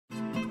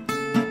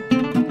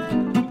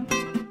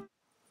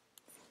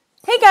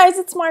guys,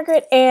 it's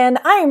Margaret, and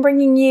I am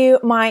bringing you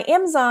my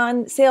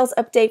Amazon sales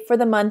update for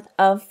the month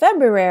of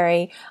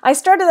February. I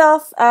started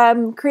off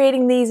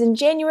creating these in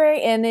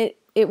January, and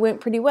it went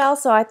pretty well,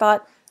 so I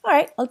thought, all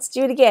right, let's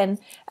do it again.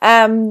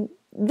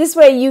 This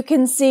way you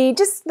can see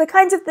just the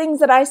kinds of things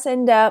that I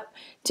send up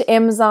to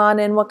Amazon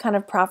and what kind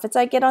of profits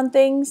I get on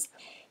things.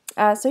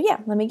 So yeah,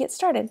 let me get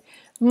started.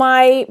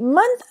 My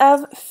month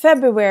of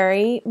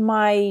February,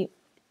 my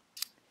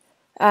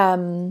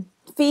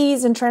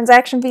fees and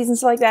transaction fees and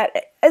stuff like that,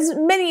 as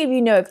many of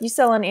you know, if you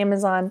sell on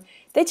Amazon,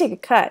 they take a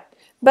cut,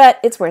 but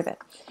it's worth it.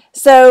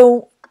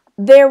 So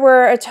there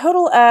were a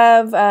total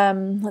of,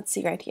 let's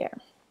see right here,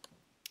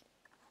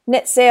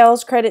 net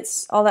sales,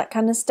 credits, all that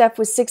kind of stuff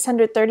was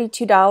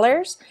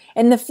 $632,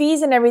 and the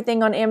fees and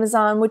everything on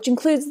Amazon, which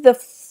includes the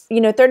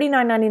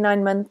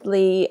 $39.99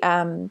 monthly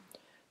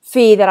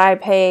fee that I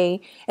pay,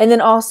 and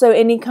then also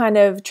any kind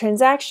of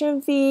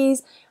transaction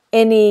fees,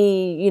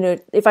 any,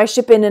 if I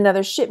ship in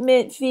another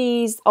shipment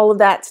fees, all of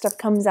that stuff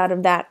comes out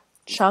of that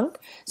chunk.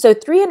 So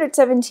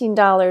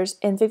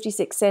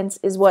 $317.56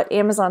 is what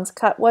Amazon's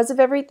cut was of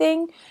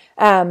everything.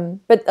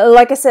 But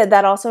like I said,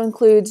 that also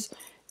includes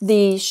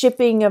the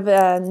shipping of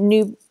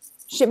new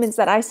shipments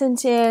that I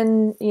sent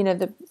in,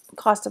 the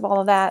cost of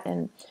all of that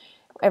and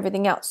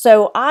everything else.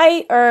 So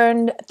I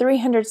earned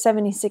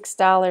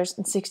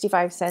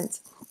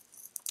 $376.65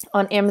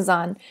 on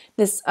Amazon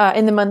this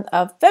in the month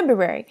of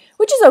February,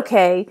 which is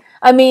okay.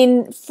 I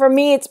mean, for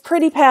me, it's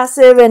pretty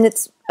passive, and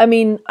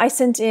I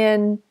sent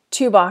in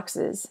 2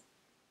 boxes,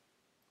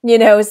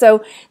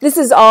 so this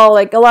is all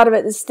like a lot of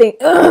it is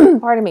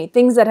pardon me,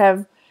 things that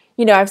have,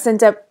 I've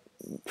sent up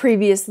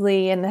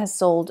previously and has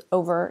sold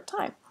over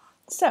time.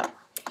 So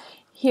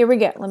here we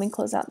go. Let me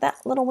close out that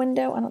little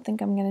window. I don't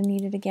think I'm going to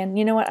need it again.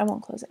 You know what? I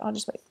won't close it. I'll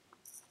just wait.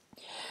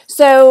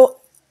 So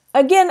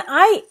again,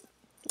 I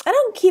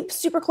don't keep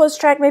super close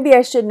track. Maybe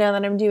I should now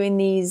that I'm doing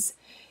these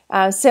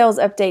sales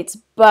updates,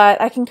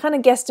 but I can kind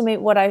of guesstimate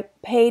what I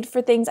paid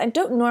for things. I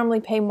don't normally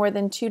pay more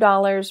than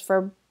 $2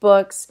 for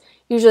books.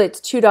 Usually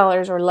it's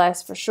 $2 or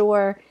less for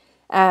sure.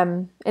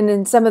 And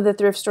in some of the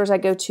thrift stores I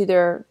go to,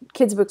 their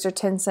kids' books are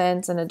 10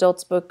 cents and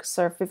adults' books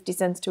are 50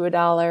 cents to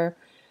 $1.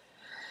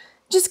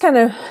 Just kind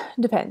of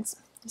depends.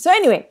 So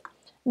anyway,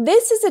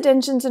 this is a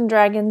Dungeons &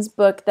 Dragons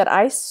book that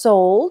I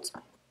sold.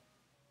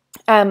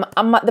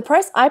 The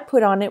price I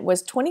put on it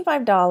was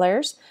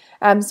 $25.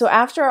 So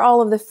after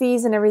all of the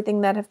fees and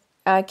everything that have,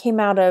 came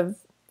out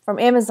from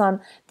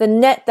Amazon, the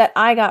net that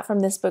I got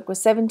from this book was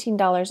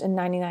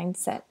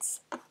 $17.99.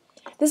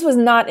 This was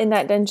not in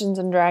that Dungeons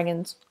 &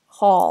 Dragons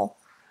haul.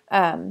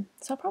 So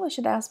I probably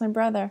should ask my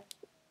brother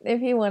if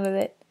he wanted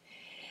it.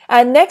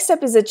 Next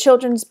up is a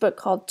children's book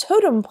called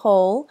Totem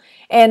Pole,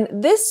 and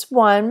this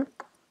one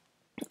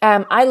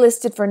I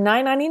listed for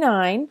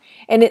 $9.99,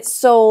 and it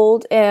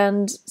sold,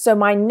 and so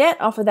my net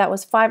off of that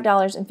was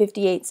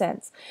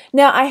 $5.58.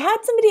 Now, I had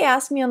somebody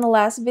ask me on the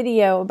last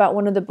video about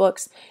one of the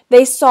books.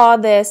 They saw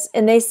this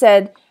and they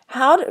said,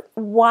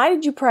 why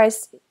did you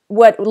price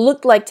what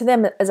looked like to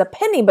them as a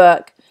penny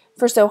book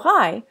for so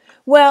high?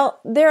 Well,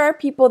 there are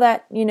people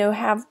that,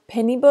 have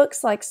penny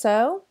books like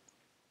so,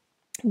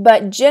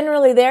 but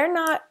generally they're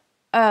not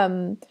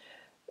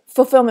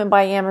fulfillment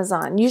by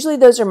Amazon. Usually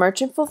those are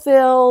merchant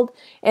fulfilled,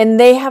 and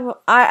they have,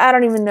 I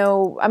don't even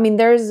know,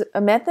 there's a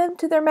method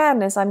to their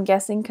madness, I'm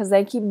guessing, because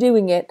they keep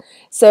doing it.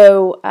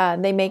 So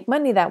they make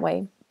money that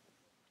way.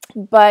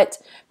 But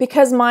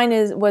because mine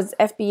was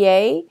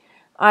FBA,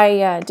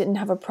 I didn't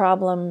have a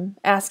problem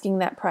asking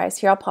that price.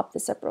 Here, I'll pop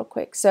this up real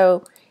quick.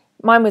 So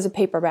mine was a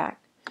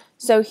paperback.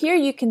 So here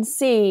you can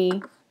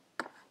see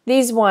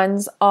these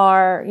ones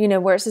are,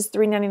 where it says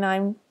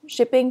 $3.99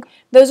 shipping.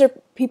 Those are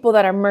people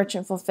that are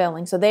merchant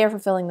fulfilling, so they are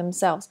fulfilling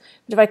themselves.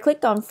 But if I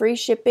clicked on free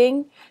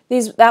shipping,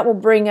 that will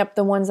bring up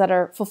the ones that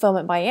are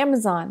fulfillment by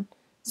Amazon.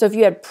 So if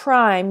you had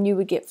Prime, you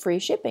would get free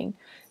shipping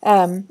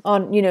on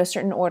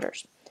certain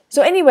orders.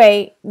 So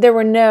anyway, there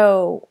were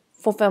no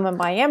fulfillment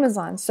by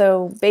Amazon.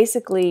 So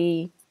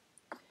basically,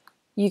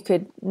 you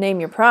could name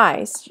your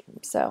price.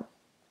 So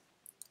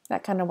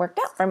that kind of worked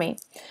out for me.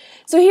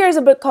 So here's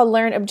a book called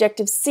Learn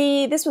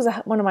Objective-C. This was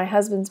one of my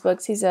husband's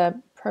books. He's a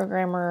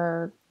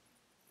programmer,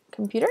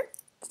 computer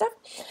stuff.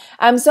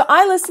 So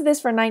I listed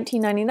this for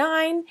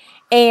 $19.99,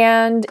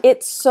 and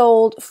it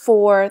sold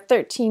for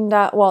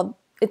 $13. Well,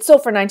 it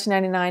sold for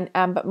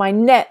 $19.99, but my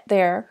net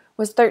there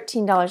was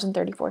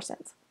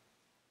 $13.34.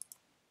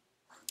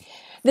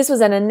 This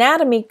was an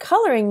anatomy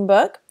coloring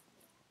book,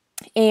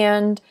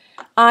 and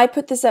I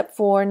put this up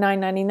for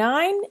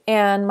 $9.99,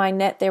 and my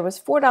net there was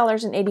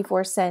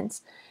 $4.84.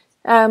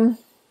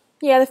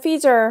 Yeah, the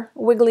fees are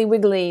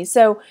wiggly.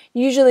 So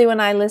usually when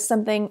I list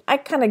something, I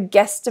kind of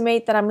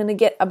guesstimate that I'm going to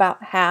get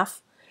about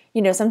half.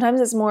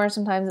 Sometimes it's more,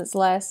 sometimes it's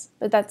less,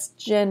 but that's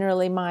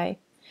generally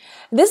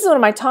This is one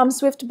of my Tom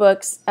Swift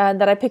books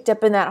that I picked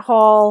up in that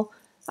haul.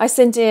 I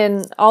sent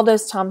in all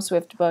those Tom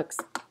Swift books,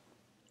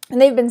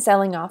 and they've been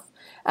selling off.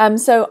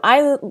 So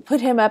I put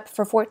him up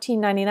for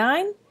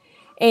 $14.99,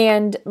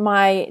 and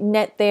my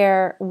net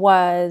there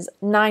was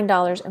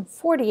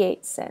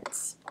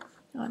 $9.48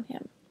 on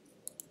him.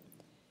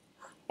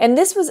 And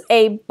this was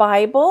a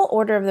Bible,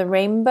 Order of the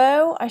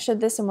Rainbow. I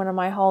showed this in one of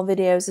my haul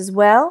videos as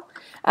well.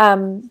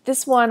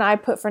 This one I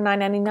put for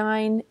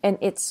 $9.99 and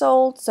it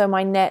sold, so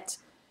my net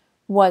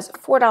was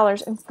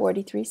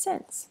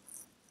 $4.43.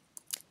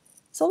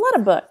 So a lot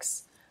of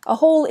books. A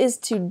Hole is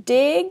to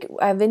Dig,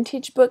 a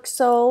vintage book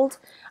sold.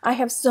 I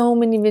have so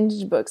many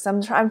vintage books.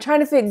 I'm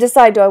trying to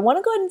decide, do I want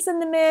to go ahead and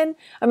send them in?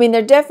 I mean,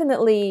 they're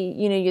definitely,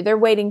 you know, they're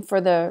waiting for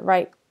the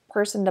right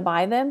person to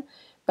buy them.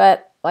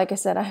 But like I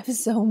said, I have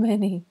so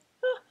many.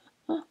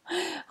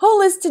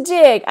 Hole is to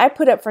Dig, I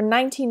put up for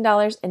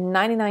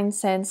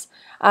 $19.99.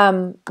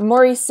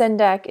 Maurice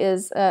Sendak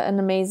is an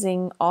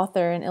amazing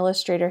author and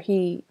illustrator.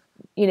 He,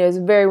 you know, is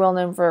very well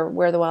known for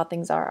Where the Wild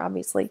Things Are,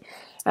 obviously.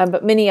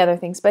 But many other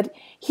things. But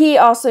he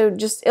also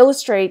just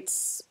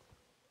illustrates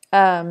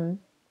other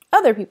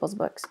people's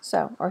books.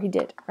 So, or he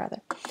did,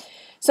 rather.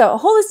 So, A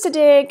Hole is to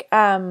Dig.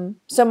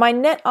 So my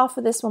net off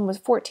of this one was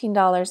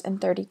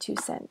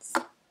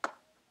 $14.32.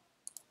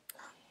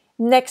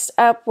 Next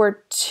up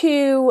were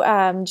two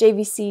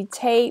JVC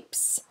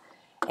tapes.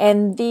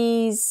 And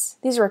these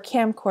were a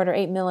camcorder,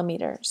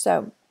 8mm.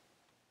 So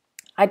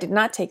I did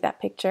not take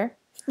that picture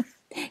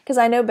because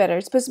I know better.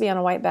 It's supposed to be on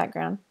a white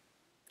background.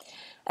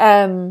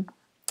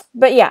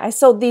 But yeah, I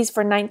sold these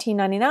for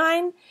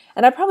 $19.99,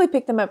 and I probably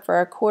picked them up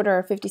for a quarter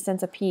or 50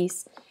 cents a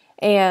piece.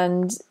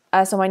 And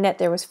so my net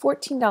there was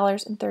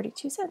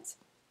 $14.32.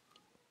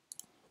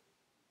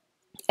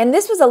 And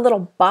this was a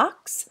little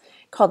box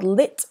called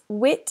Lit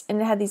Wit, and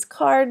it had these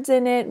cards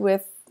in it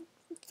with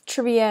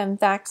trivia and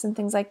facts and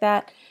things like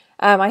that.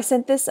 I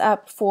sent this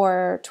up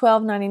for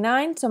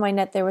 $12.99, so my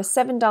net there was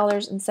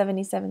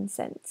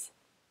 $7.77.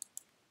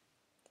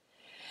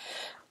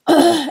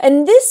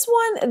 And this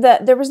one,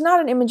 there was not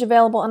an image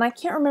available, and I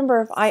can't remember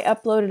if I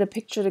uploaded a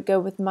picture to go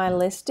with my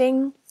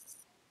listing.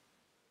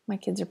 My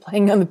kids are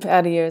playing on the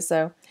patio,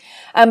 so.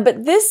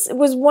 But this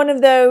was one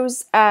of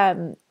those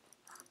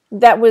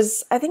that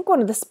was, I think,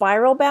 one of the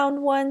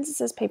spiral-bound ones. It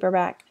says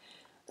paperback.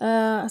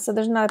 So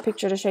there's not a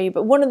picture to show you,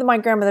 but one of my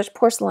grandmother's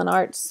porcelain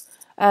arts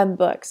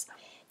books.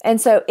 And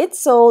so it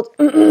sold,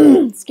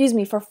 excuse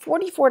me, for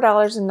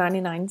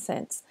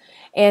 $44.99.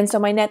 And so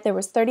my net there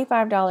was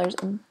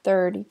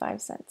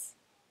 $35.35.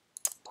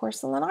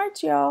 Porcelain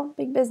arts, y'all.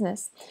 Big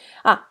business.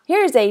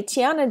 Here's a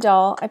Tiana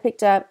doll I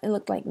picked up. It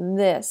looked like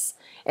this.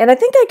 And I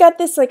think I got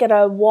this like at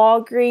a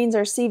Walgreens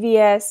or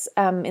CVS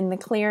in the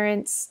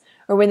clearance,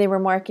 or when they were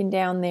marking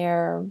down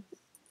their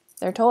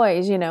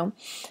toys, you know.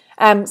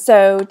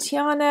 So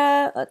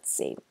Tiana, let's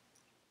see.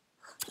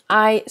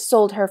 I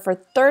sold her for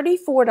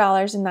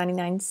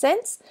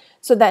 $34.99,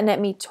 so that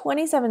net me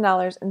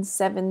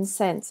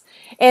 $27.07.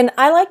 And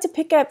I like to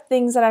pick up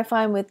things that I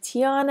find with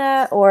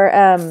Tiana or,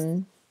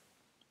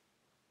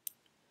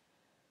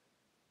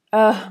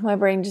 my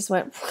brain just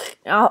went,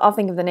 I'll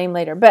think of the name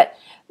later, but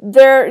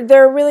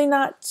they're really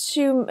not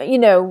too, you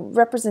know,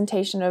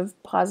 representation of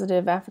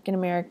positive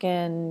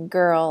African-American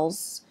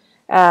girls.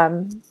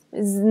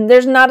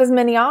 There's not as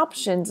many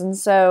options, and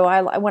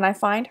so when I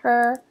find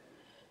her,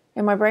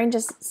 and my brain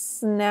just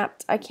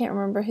snapped. I can't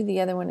remember who the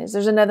other one is.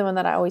 There's another one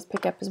that I always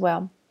pick up as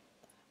well.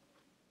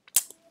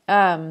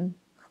 So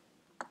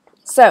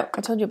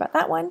I told you about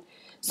that one.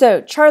 So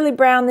Charlie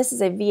Brown, this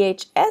is a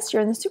VHS.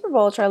 You're in the Super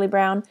Bowl, Charlie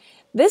Brown.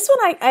 This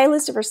one I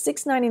listed for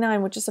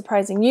 $6.99, which is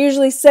surprising.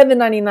 Usually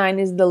 $7.99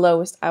 is the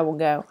lowest I will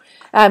go.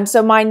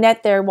 So my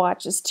net there,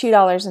 watch, is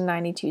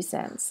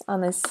 $2.92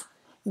 on this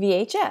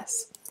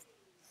VHS.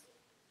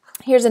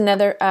 Here's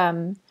another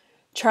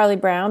Charlie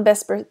Brown,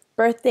 best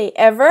birthday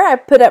ever. I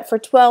put up for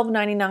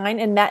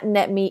 $12.99, and that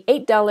net me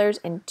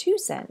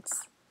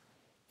 $8.02.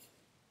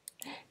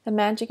 The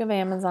magic of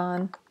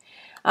Amazon.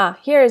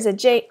 Here is a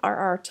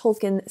J.R.R.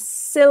 Tolkien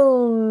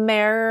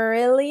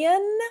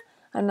Silmarillion.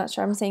 I'm not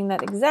sure I'm saying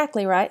that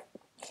exactly right.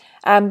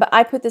 But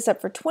I put this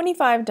up for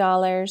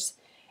 $25,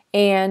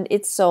 and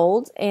it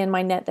sold, and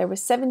my net there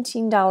was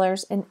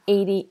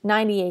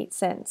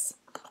 $17.98.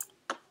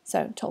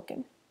 So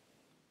Tolkien.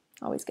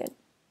 Always good.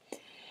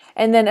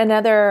 And then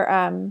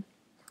another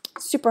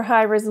super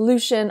high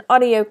resolution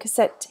audio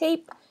cassette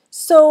tape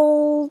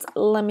sold.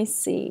 Let me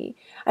see.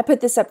 I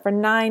put this up for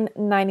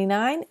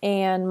 $9.99,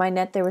 and my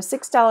net there was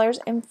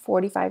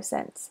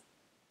 $6.45.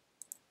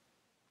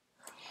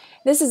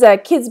 This is a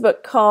kid's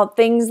book called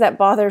Things That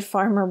Bothered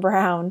Farmer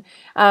Brown.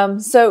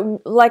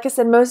 So like I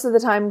said, most of the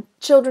time,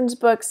 children's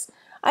books,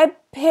 I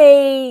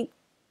pay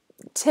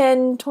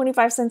 10,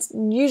 25 cents,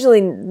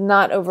 usually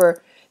not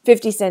over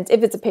 50 cents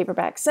if it's a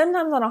paperback.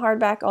 Sometimes on a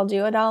hardback, I'll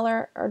do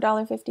 $1 or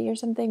 $1.50 or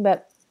something,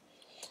 but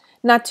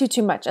not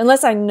too much,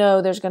 unless I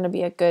know there's going to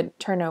be a good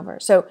turnover.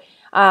 So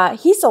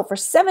he sold for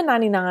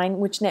 $7.99,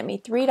 which net me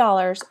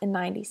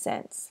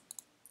 $3.90.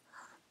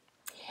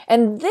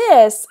 And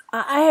this,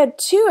 I had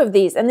two of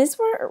these, and these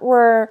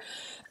were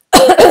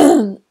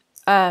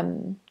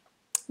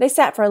they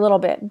sat for a little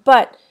bit,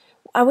 but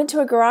I went to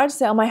a garage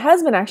sale. My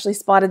husband actually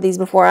spotted these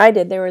before I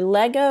did. They were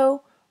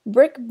Lego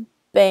brick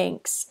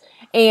banks,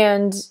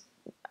 and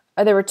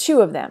there were two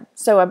of them.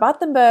 So I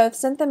bought them both,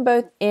 sent them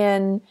both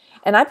in,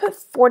 and I put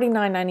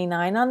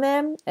 $49.99 on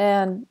them,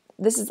 and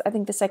this is, I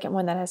think, the second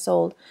one that has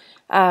sold.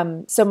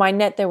 So my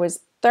net there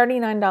was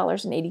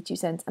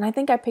 $39.82. And I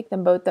think I picked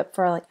them both up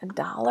for like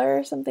 $1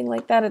 or something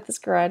like that at this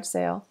garage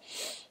sale.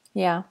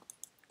 Yeah.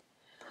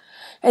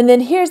 And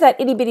then here's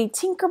that itty bitty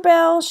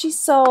Tinkerbell she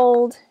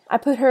sold. I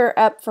put her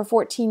up for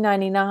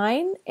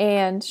 $14.99,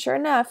 and sure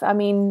enough, I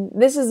mean,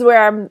 this is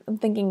where I'm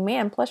thinking,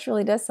 man, plush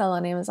really does sell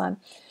on Amazon.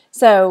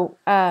 So,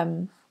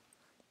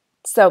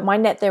 so my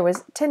net there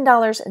was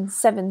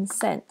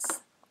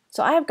 $10.07.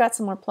 So I have got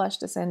some more plush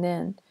to send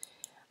in.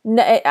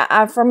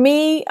 No, for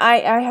me,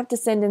 I have to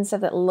send in stuff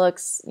that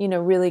looks,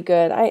 really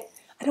good. I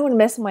don't want to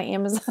mess with my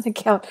Amazon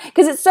account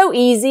because it's so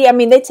easy. I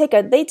mean, they take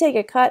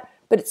a cut,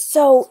 but it's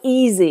so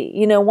easy.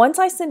 Once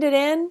I send it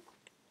in,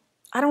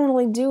 I don't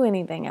really do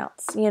anything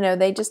else.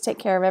 They just take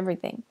care of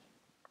everything.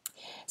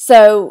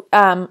 So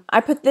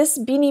I put this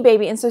Beanie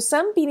Baby, and so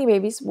some Beanie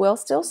Babies will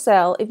still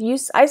sell.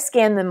 I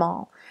scan them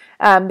all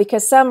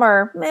because some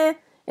are meh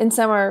and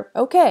some are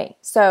okay.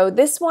 So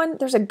this one,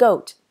 there's a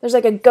goat. There's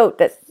like a goat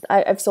that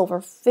I've sold for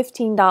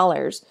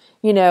 $15,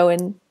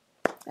 and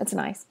that's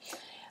nice.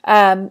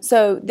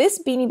 So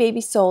this Beanie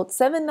Baby sold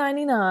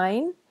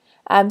 $7.99.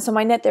 So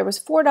my net there was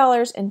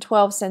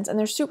 $4.12, and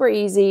they're super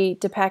easy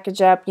to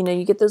package up.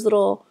 You get those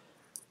little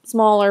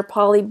smaller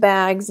poly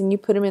bags and you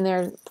put them in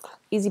there,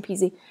 easy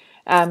peasy.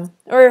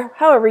 Or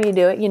however you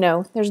do it,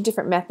 there's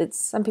different methods.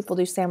 Some people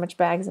do sandwich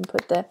bags and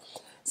put the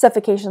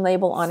suffocation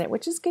label on it,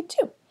 which is good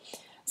too.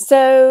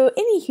 So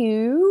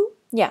anywho,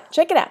 yeah,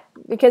 check it out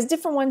because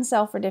different ones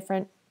sell for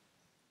different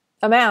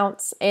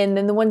amounts. And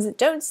then the ones that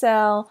don't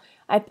sell,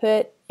 I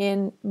put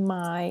in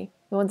the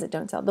ones that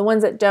don't sell, the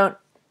ones that don't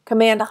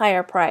command a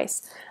higher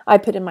price, I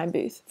put in my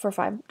booth for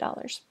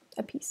 $5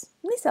 a piece.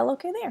 And they sell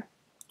okay there.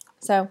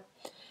 So,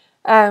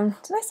 did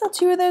I sell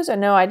 2 of those? Or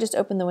no, I just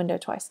opened the window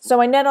twice. So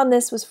my net on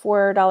this was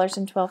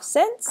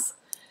 $4.12.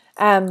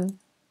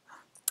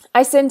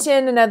 I sent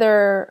in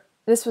another,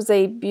 this was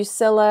a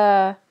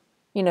Bucilla,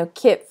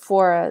 kit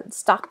for a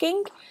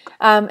stocking.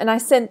 And I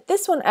sent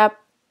this one up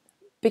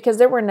because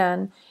there were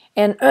none.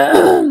 And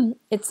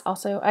it's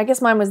also, I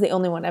guess mine was the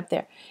only one up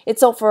there. It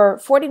sold for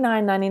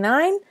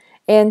 $49.99.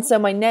 And so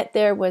my net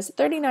there was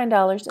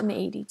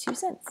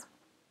 $39.82.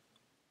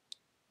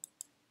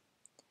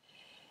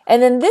 And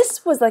then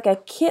this was like a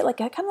kit,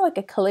 kind of like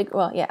a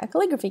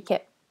calligraphy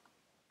kit,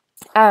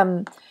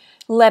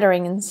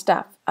 lettering and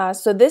stuff.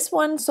 So this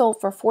one sold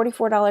for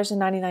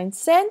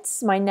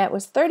 $44.99. My net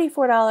was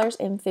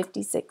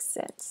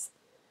 $34.56.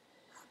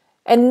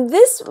 And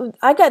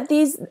I got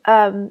these,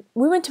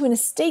 we went to an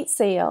estate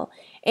sale,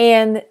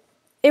 and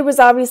it was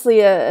obviously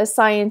a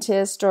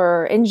scientist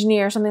or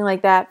engineer or something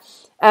like that.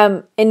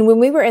 And when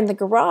we were in the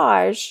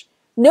garage,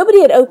 nobody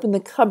had opened the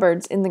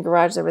cupboards in the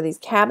garage. There were these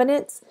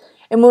cabinets.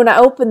 And when I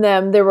opened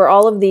them, there were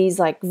all of these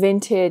like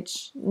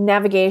vintage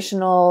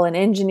navigational and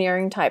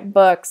engineering type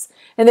books.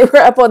 And they were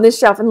up on this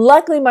shelf. And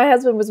luckily my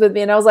husband was with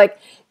me. And I was like,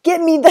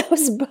 get me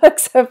those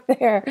books up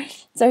there.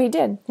 So he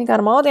did. He got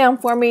them all down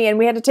for me. And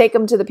we had to take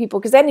them to the people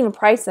because they hadn't even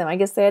priced them. I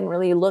guess they hadn't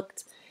really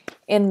looked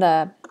in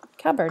the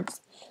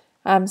cupboards.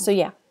 So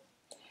yeah.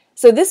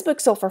 So this book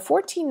sold for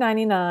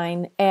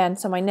 $14.99. And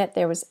so my net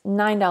there was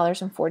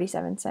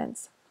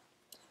 $9.47.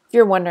 If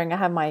you're wondering, I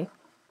have my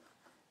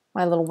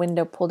little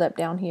window pulled up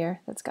down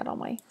here that's got all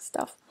my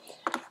stuff.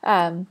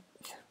 Okay,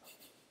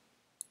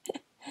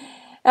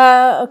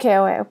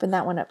 I opened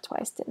that one up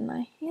twice, didn't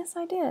I? Yes,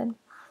 I did.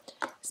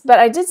 But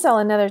I did sell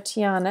another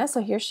Tiana,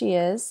 so here she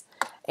is.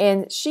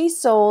 And she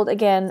sold,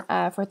 again,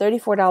 for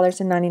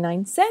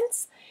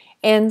 $34.99.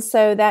 And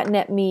so that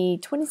net me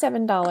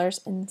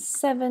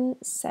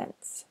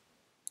 $27.07.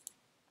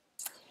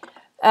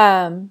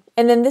 And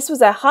then this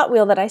was a Hot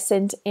Wheel that I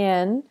sent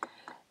in.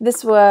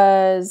 This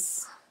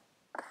was...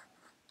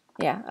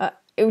 it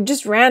was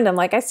just random.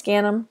 Like I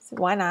scan them. So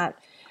why not?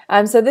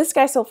 So this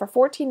guy sold for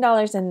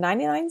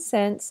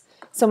 $14.99.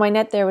 So my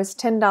net there was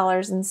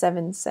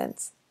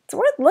 $10.07. It's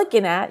worth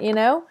looking at,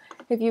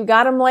 if you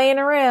got them laying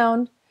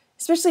around.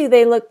 Especially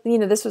they look,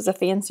 this was a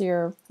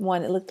fancier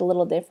one. It looked a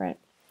little different.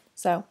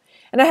 So,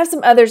 and I have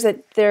some others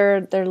that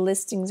their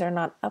listings are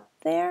not up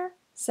there.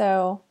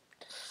 So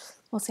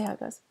we'll see how it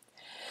goes.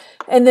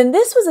 And then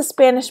this was a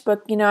Spanish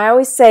book. I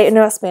always say, no,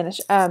 not Spanish.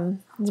 It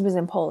was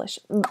in Polish.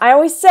 I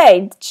always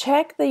say,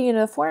 check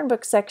the, foreign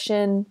book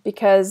section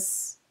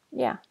because,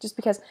 just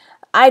because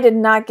I did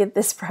not get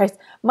this price.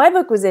 My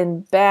book was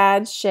in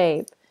bad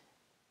shape,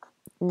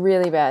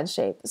 really bad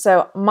shape.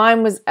 So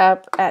mine was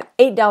up at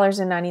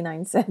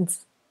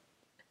 $8.99.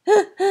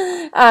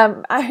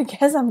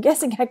 I'm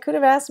guessing I could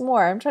have asked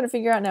more. I'm trying to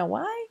figure out now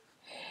why.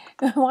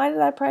 Why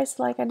did I price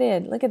like I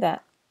did? Look at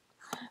that.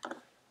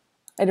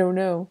 I don't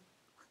know.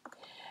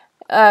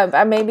 I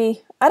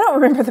don't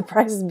remember the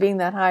prices being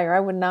that high, or I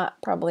would not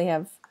probably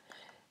have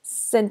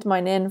sent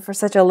mine in for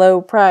such a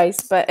low price.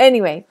 But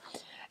anyway,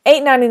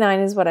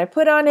 $8.99 is what I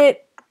put on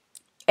it.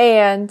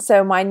 And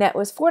so my net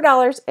was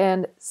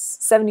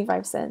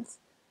 $4.75.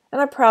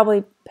 And I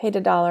probably paid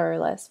 $1 or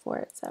less for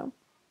it. So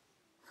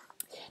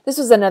This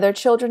was another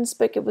children's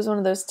book. It was one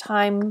of those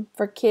time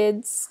for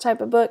kids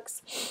type of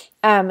books.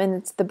 And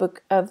it's the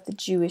Book of the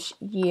Jewish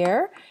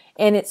Year.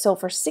 And it sold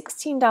for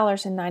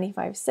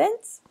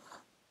 $16.95.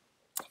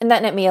 And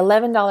that net me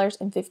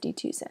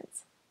 $11.52.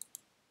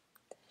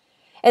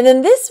 And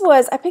then this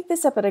was, I picked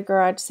this up at a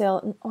garage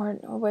sale, or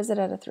was it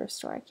at a thrift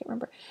store? I can't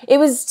remember. It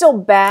was still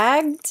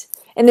bagged,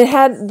 and it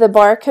had the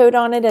barcode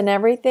on it and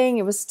everything.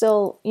 It was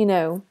still, you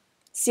know,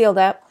 sealed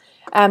up.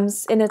 And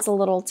it's a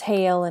little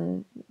tail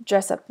and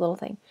dress-up little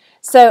thing.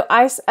 So,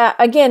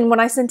 again,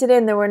 when I sent it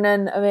in, there were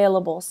none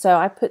available. So,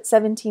 I put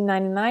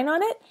 $17.99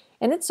 on it,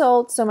 and it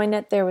sold. So, my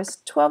net there was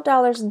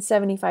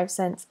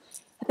 $12.75.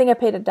 I think I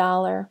paid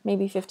 $1,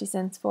 maybe 50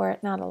 cents for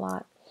it. Not a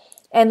lot.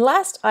 And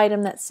last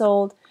item that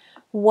sold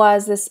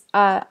was this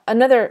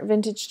another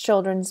vintage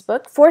children's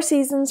book, Four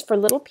Seasons for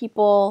Little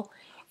People,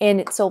 and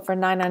it sold for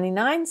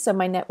 $9.99. So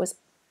my net was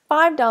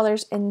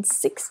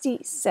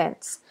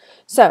 $5.60.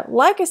 So,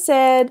 like I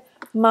said,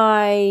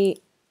 my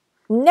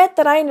net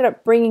that I ended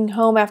up bringing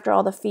home after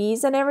all the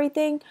fees and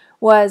everything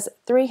was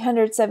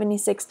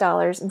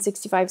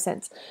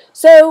 $376.65.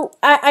 So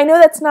I know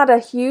that's not a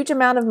huge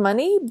amount of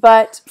money,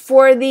 but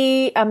for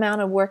the amount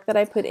of work that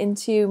I put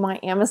into my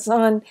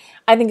Amazon,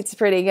 I think it's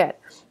pretty good.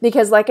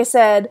 Because like I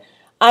said,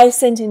 I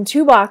sent in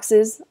 2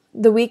 boxes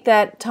the week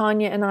that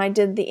Tanya and I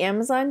did the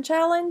Amazon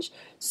challenge.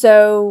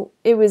 So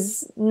it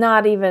was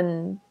not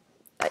even,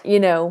 you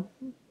know,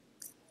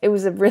 it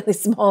was a really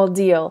small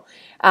deal.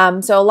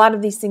 So a lot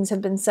of these things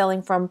have been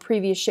selling from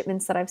previous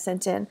shipments that I've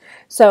sent in.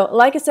 So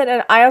like I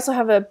said, I also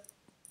have a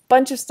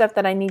bunch of stuff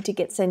that I need to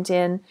get sent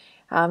in.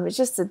 It's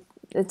just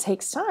it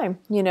takes time,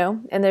 you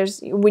know, and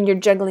when you're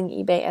juggling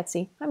eBay,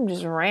 Etsy, I'm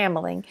just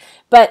rambling.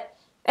 But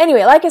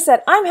anyway, like I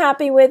said, I'm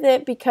happy with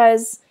it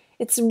because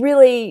it's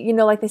really, you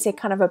know, like they say,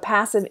 kind of a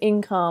passive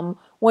income.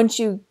 Once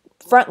you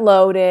front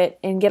load it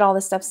and get all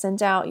this stuff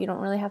sent out, you don't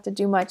really have to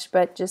do much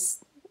but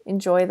just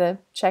enjoy the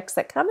checks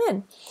that come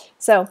in.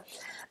 So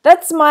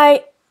that's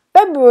my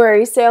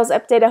February sales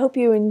update. I hope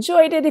you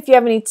enjoyed it. If you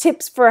have any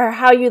tips for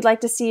how you'd like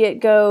to see it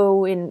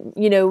go and,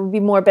 you know, be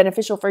more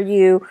beneficial for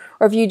you,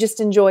 or if you just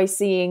enjoy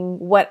seeing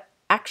what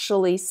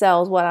actually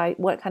sells,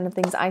 what kind of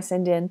things I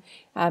send in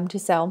to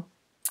sell.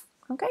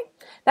 Okay,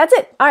 that's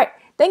it. All right.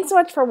 Thanks so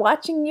much for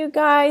watching, you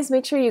guys.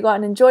 Make sure you go out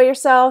and enjoy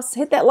yourselves.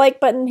 Hit that like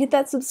button, hit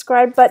that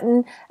subscribe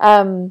button,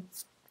 and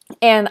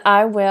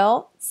I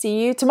will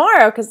see you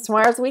tomorrow because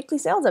tomorrow's the weekly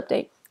sales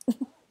update.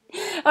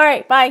 All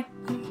right, bye.